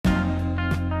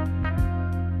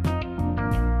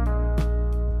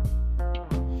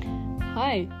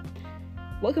Hi!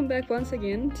 Welcome back once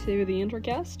again to the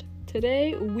Intercast.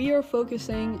 Today we are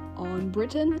focusing on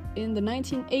Britain in the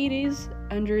 1980s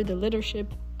under the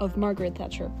leadership of Margaret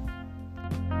Thatcher.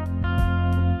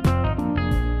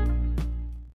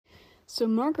 So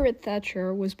Margaret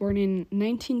Thatcher was born in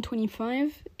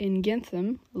 1925 in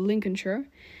Grantham, Lincolnshire.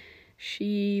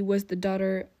 She was the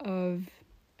daughter of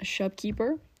a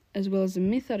shopkeeper as well as a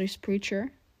Methodist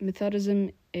preacher.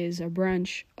 Methodism is a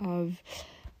branch of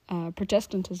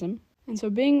Protestantism. And so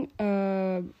being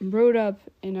brought up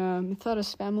in a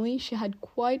Methodist family, she had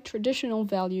quite traditional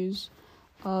values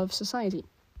of society.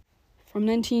 From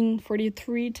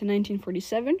 1943 to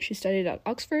 1947, she studied at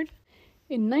Oxford.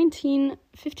 In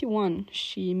 1951,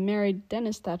 she married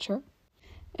Dennis Thatcher.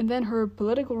 And then her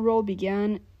political role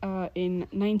began in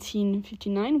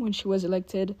 1959 when she was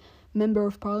elected Member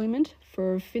of Parliament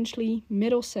for Finchley,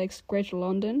 Middlesex, Greater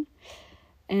London.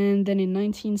 And then in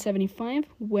 1975,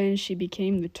 when she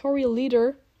became the Tory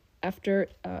leader after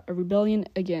a rebellion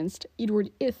against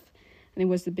Edward IV, and it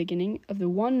was the beginning of the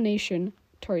One Nation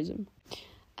Toryism.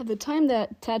 At the time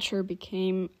that Thatcher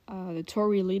became the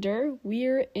Tory leader,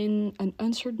 we're in an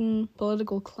uncertain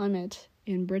political climate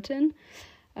in Britain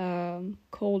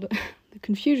called the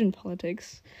confusion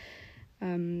politics.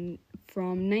 From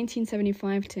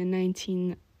 1975 to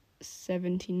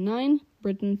 1979,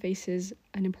 Britain faces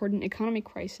an important economic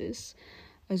crisis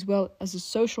as well as a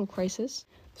social crisis.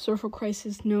 The social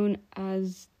crisis known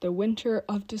as the Winter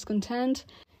of Discontent.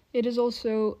 It is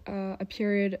also a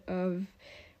period of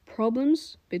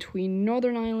problems between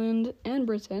Northern Ireland and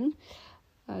Britain,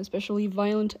 especially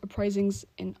violent uprisings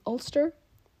in Ulster.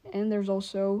 And there's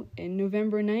also, in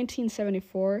November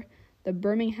 1974, the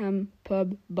Birmingham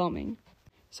pub bombing.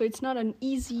 So it's not an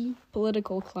easy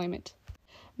political climate.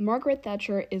 Margaret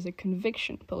Thatcher is a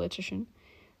conviction politician.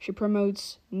 She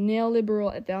promotes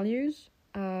neoliberal values,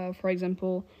 for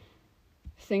example,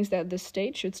 thinks that the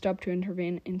state should stop to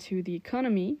intervene into the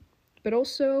economy, but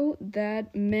also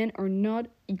that men are not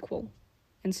equal.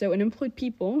 And so unemployed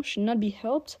people should not be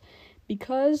helped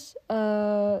because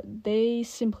they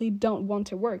simply don't want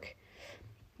to work.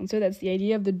 And so that's the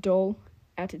idea of the dull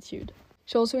attitude.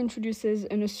 She also introduces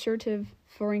an assertive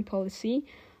foreign policy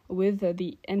with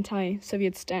the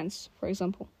anti-Soviet stance, for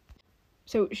example.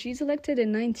 So she's elected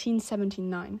in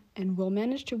 1979 and will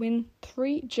manage to win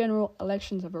 3 general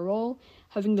elections overall,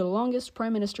 having the longest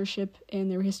prime-ministership in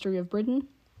the history of Britain,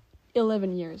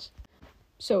 11 years.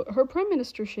 So her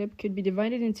prime-ministership could be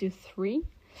divided into 3.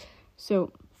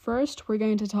 So first, we're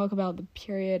going to talk about the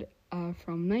period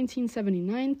from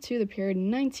 1979 to the period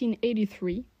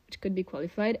 1983, which could be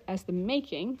qualified as the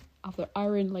making of the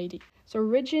Iron Lady. So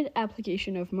rigid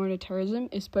application of monetarism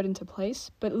is put into place,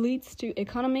 but leads to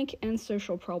economic and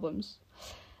social problems.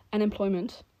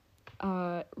 Unemployment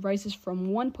rises from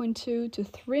 1.2 to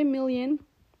 3 million.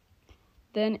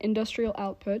 Then industrial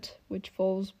output, which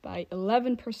falls by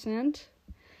 11%.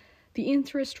 The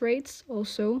interest rates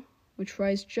also, which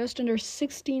rise just under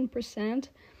 16%.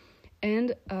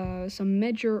 And some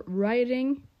major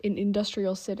rioting in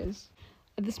industrial cities.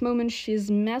 At this moment, she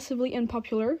is massively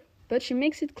unpopular, but she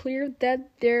makes it clear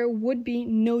that there would be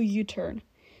no U-turn.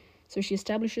 So she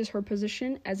establishes her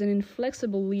position as an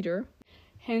inflexible leader,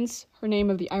 hence her name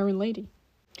of the Iron Lady.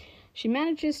 She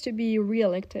manages to be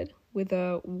re-elected with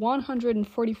a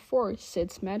 144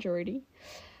 seats majority,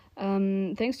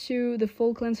 thanks to the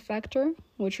Falklands Factor,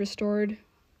 which restored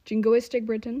jingoistic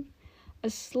Britain, a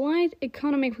slight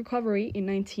economic recovery in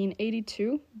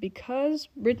 1982 because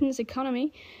Britain's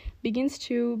economy begins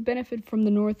to benefit from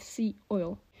the North Sea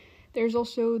oil. There's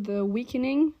also the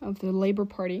weakening of the Labour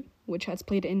Party, which had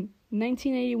split in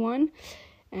 1981,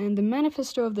 and the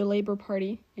manifesto of the Labour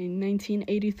Party in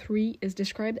 1983 is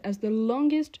described as the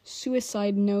longest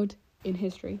suicide note in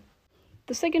history.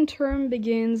 The second term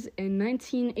begins in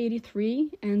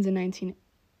 1983 and ends in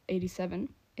 1987.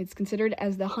 It's considered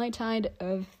as the high tide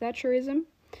of Thatcherism.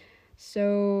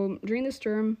 So during this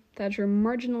term, Thatcher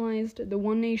marginalized the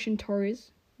One Nation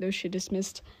Tories, those she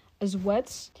dismissed as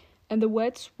wets, and the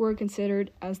wets were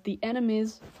considered as the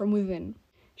enemies from within.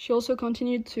 She also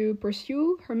continued to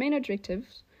pursue her main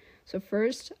objectives. So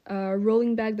first,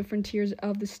 rolling back the frontiers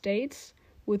of the states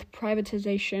with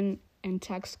privatization and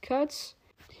tax cuts.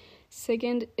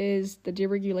 Second is the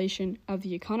deregulation of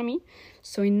the economy.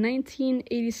 So in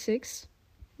 1986,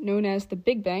 known as the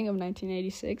Big Bang of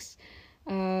 1986,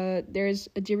 there's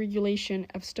a deregulation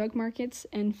of stock markets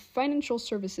and financial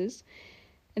services,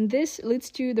 and this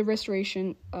leads to the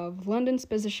restoration of London's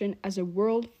position as a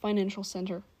world financial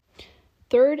center.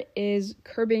 Third is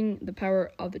curbing the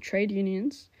power of the trade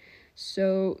unions.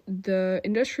 So the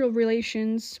industrial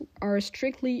relations are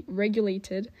strictly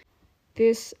regulated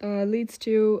This leads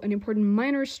to an important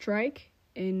miners' strike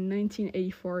in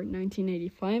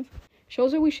 1984-1985. She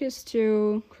also wishes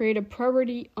to create a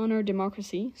property owner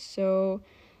democracy, so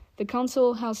the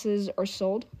council houses are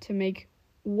sold to make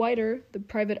wider the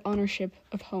private ownership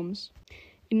of homes.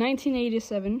 In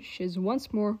 1987, she is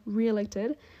once more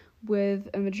re-elected with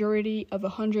a majority of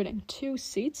 102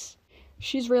 seats.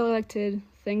 She's re-elected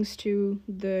thanks to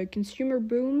the consumer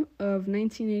boom of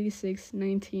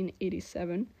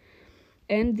 1986-1987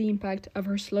 and the impact of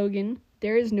her slogan,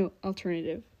 "There is no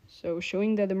alternative," so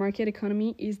showing that the market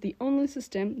economy is the only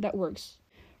system that works.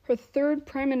 Her third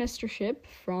prime ministership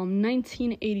from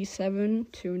 1987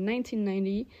 to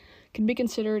 1990 can be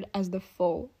considered as the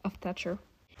fall of Thatcher.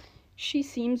 She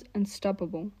seems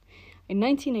unstoppable. In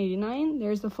 1989,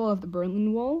 there is the fall of the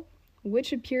Berlin Wall,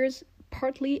 which appears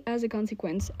partly as a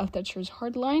consequence of Thatcher's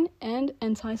hardline and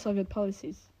anti-Soviet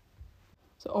policies.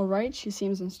 So alright, she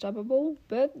seems unstoppable,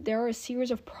 but there are a series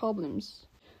of problems.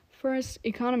 First,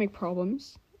 economic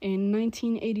problems. In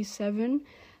 1987,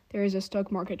 there is a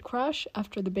stock market crash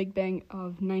after the Big Bang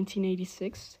of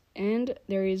 1986, and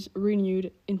there is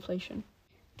renewed inflation.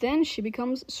 Then she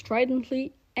becomes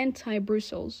stridently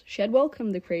anti-Brussels. She had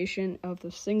welcomed the creation of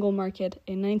the single market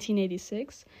in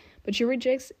 1986, but she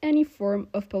rejects any form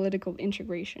of political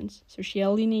integrations, so she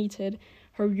alienated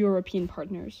her European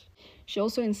partners. She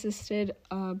also insisted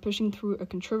pushing through a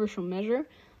controversial measure,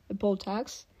 the poll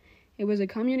tax. It was a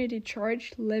community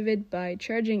charge levied by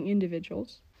charging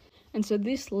individuals, and so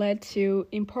this led to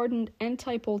important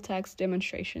anti-poll tax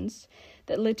demonstrations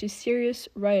that led to serious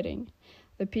rioting.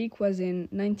 The peak was in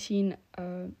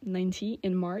 1990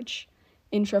 in March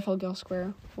in Trafalgar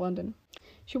Square, London.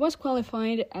 She was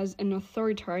qualified as an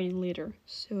authoritarian leader,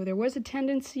 so there was a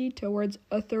tendency towards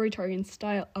authoritarian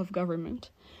style of government,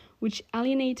 which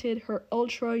alienated her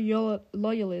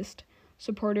ultra-loyalist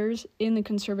supporters in the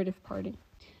Conservative Party.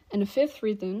 And the fifth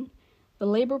reason, the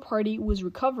Labour Party was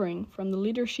recovering from the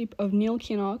leadership of Neil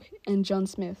Kinnock and John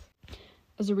Smith.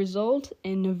 As a result,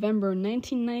 in November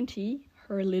 1990,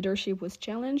 her leadership was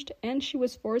challenged and she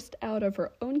was forced out of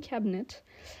her own cabinet,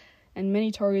 and many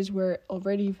Tories were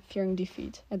already fearing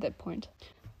defeat at that point.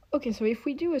 Okay, so if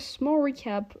we do a small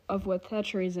recap of what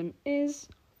Thatcherism is,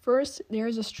 first, there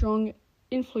is a strong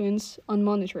influence on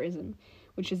monetarism,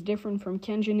 which is different from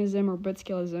Keynesianism or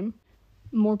Butzkellism,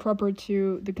 more proper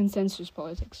to the consensus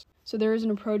politics. So there is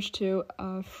an approach to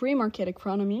a free market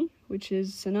economy, which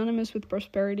is synonymous with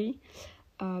prosperity,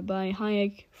 by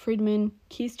Hayek, Friedman,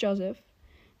 Keith Joseph.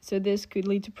 So this could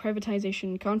lead to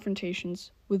privatization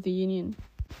confrontations with the union.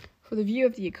 For the view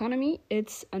of the economy,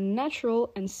 it's a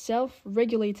natural and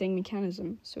self-regulating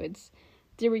mechanism. So it's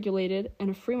deregulated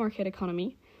and a free market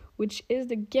economy, which is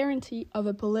the guarantee of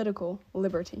a political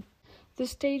liberty. The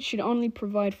state should only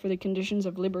provide for the conditions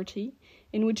of liberty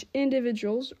in which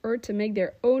individuals are to make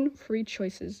their own free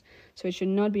choices, so it should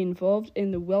not be involved in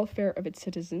the welfare of its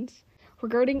citizens.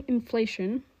 Regarding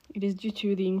inflation, it is due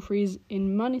to the increase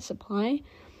in money supply,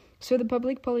 so the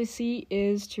public policy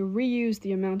is to reuse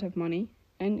the amount of money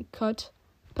and cut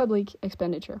public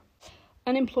expenditure.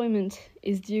 Unemployment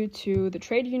is due to the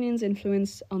trade unions'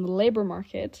 influence on the labor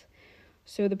market,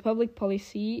 so the public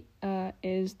policy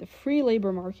is the free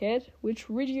labor market, which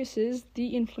reduces the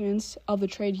influence of the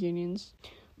trade unions.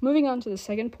 Moving on to the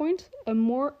second point, a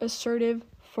more assertive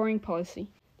foreign policy.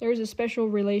 There is a special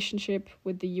relationship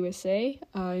with the USA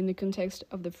in the context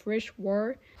of the French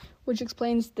War, which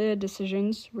explains the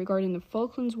decisions regarding the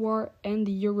Falklands War and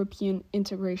the European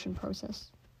integration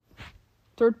process.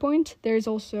 Third point, there is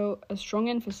also a strong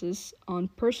emphasis on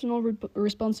personal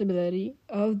responsibility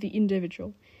of the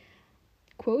individual.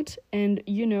 Quote, and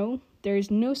there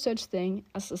is no such thing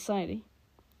as society.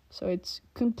 So it's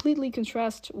completely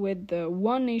contrast with the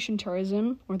one-nation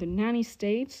terrorism or the nanny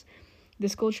states,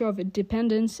 this culture of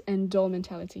dependence and dull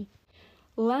mentality.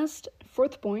 Last,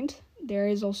 fourth point, there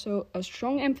is also a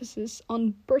strong emphasis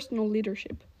on personal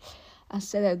leadership. As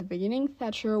said at the beginning,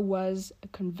 Thatcher was a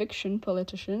conviction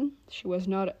politician. She was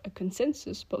not a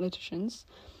consensus politician.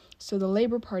 So the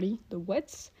Labour Party, the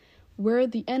Wets, were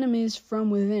the enemies from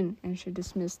within, and she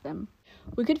dismissed them.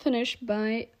 We could finish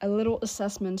by a little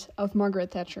assessment of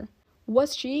Margaret Thatcher.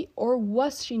 Was she or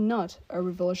was she not a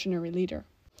revolutionary leader?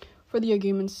 For the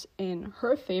arguments in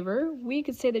her favor, we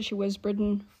could say that she was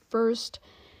Britain's first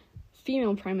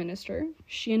female prime minister.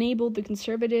 She enabled the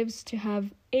Conservatives to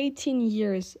have 18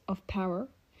 years of power.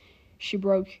 She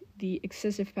broke the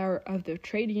excessive power of the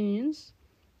trade unions,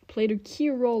 played a key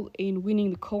role in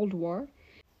winning the Cold War.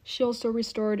 She also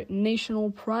restored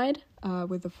national pride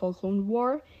with the Falklands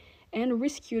War and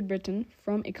rescued Britain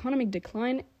from economic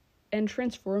decline and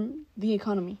transformed the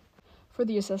economy. For for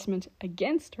the assessment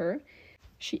against her.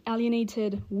 She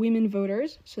alienated women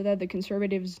voters so that the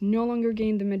Conservatives no longer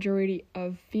gained the majority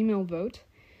of female vote.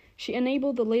 She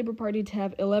enabled the Labour Party to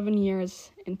have 11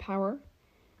 years in power.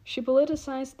 She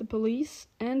politicized the police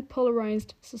and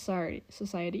polarized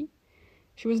society.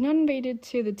 She was not invited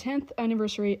to the 10th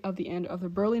anniversary of the end of the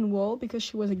Berlin Wall because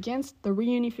she was against the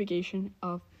reunification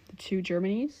of the two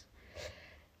Germanys.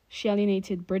 She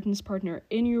alienated Britain's partner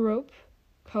in Europe,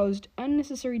 caused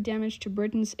unnecessary damage to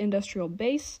Britain's industrial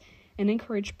base, and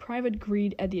encouraged private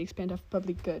greed at the expense of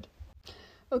public good.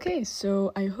 Okay,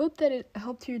 so I hope that it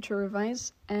helped you to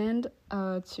revise and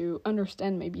to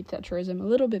understand maybe Thatcherism a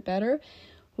little bit better.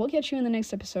 We'll catch you in the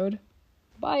next episode.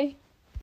 Bye!